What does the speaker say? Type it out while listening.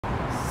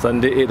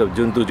Sunday, 8th of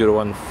June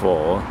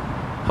 2014.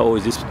 How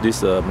old is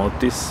this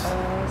Maltese?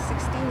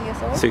 16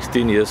 years old.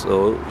 16 years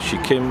old. She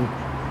came,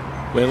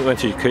 when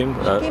she came?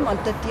 She came on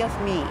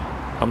 30th May.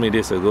 How many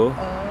days ago?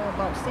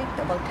 About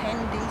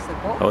 10 days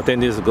ago. About 10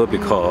 days ago,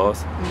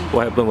 because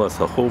what happened was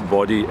her whole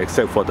body,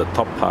 except for the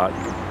top part,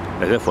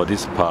 except for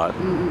this part,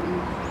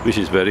 which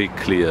is very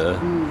clear,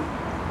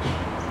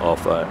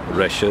 of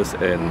rashes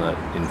and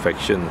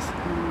infections.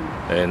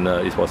 And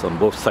it was on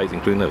both sides,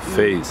 including the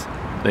face.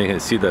 Then you can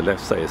see the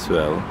left side as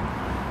well.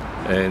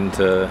 And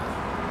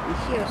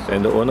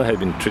the owner had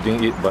been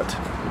treating it, but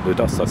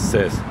without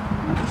success.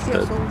 Here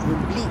also will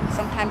bleed.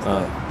 Sometimes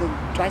the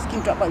dry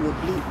skin drop out will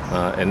bleed.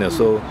 And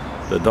also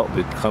the dog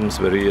becomes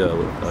very,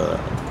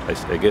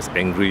 I guess,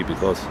 angry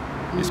because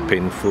it's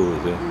painful.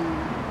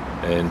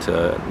 And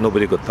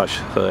nobody could touch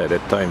her at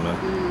that time.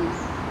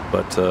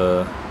 But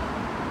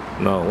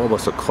now, what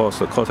was the cause?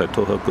 The cause, I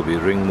told her, could be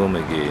ringworm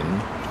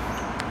again.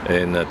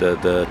 And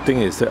the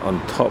thing is that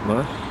on top,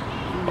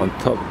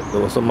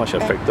 there wasn't much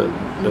affected.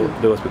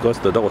 That was because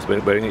the dog was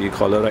wearing an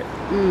e-collar, right?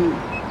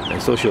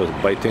 And so she was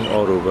biting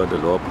all over the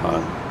lower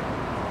part.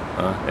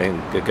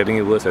 And getting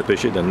it worse,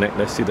 especially the neck.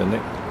 Let's see the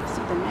neck.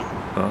 See the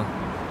neck?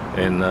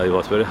 And it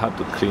was very hard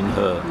to clean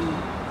her,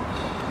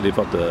 lift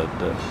up the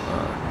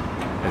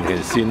and you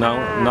can see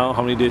now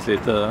how many days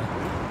later,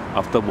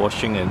 after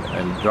washing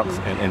and drugs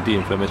and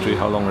anti-inflammatory,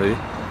 how long already?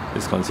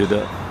 It's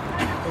considered? A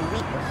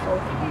week or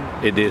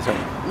so. 8 days,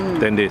 right?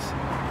 10 days.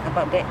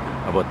 About that.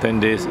 About 10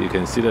 days, you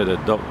can see that the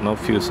dog now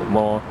feels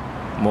more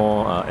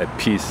at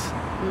peace.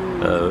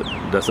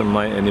 Doesn't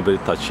mind anybody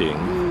touching.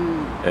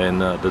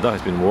 And the dog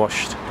has been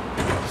washed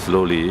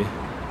slowly.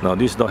 Now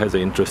this dog has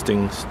an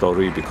interesting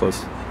story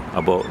because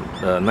about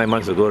 9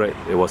 months ago, right,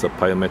 it was a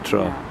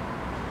pyometra.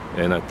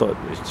 And I thought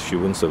she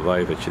wouldn't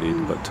survive actually,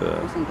 but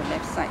it was on the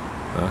left side.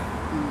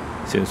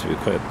 Seems to be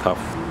quite a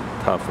tough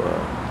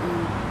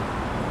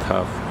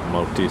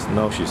Maltese.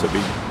 Now she's a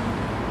bit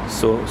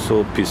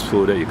so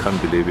peaceful that you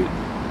can't believe it.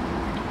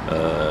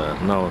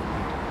 Now,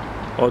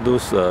 all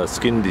those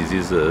skin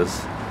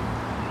diseases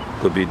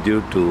could be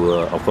due to,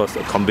 of course,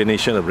 a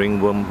combination of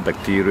ringworm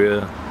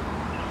bacteria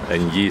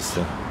and yeast.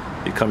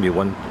 It can't be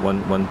one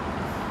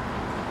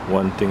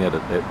thing at a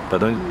time. But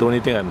the only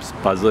thing I'm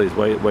puzzled is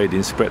why it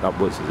didn't spread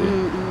upwards.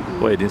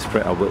 Why it didn't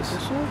spread upwards?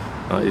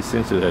 It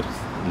seems to have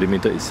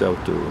limited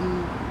itself to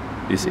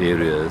these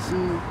areas.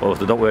 Or was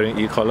the dog wearing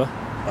e-collar?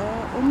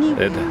 Only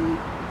when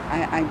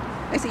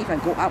let's say if I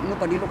go out,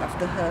 nobody look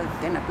after her,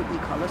 then I put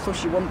e-collar so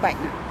she won't bite.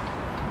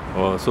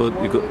 Oh, so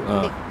you could.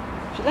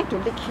 She like to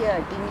lick here,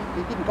 I think,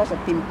 maybe because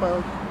of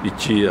pimple.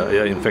 Itchy,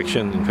 yeah,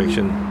 infection.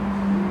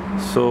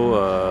 So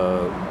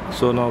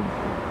now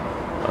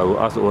I will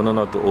ask the owner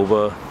not to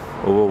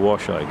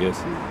overwash her, I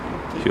guess.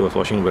 She was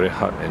washing very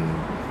hard, and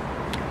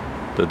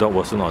the dog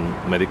wasn't on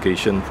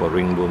medication for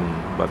ringworm,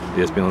 but it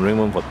has been on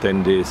ringworm for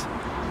 10 days,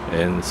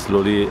 and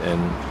slowly,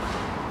 and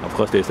of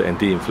course there's the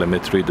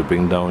anti-inflammatory to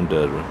bring down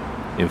the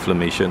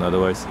inflammation,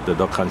 otherwise the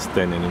dog can't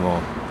stand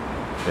anymore,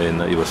 and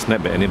it will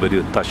snap at anybody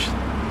who touch.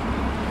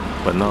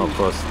 But now, of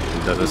course,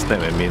 it doesn't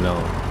snap at me now.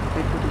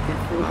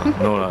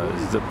 No,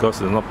 it's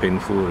because it's not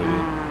painful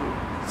really.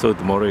 So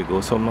tomorrow it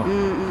goes home.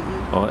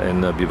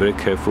 And be very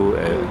careful,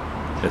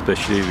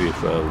 especially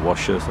with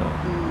washers.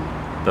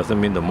 Doesn't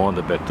mean the more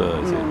the better,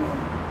 is it?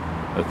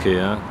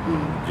 Okay,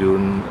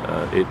 June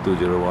 8,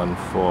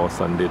 2014,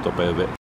 Sunday, Ciprobay.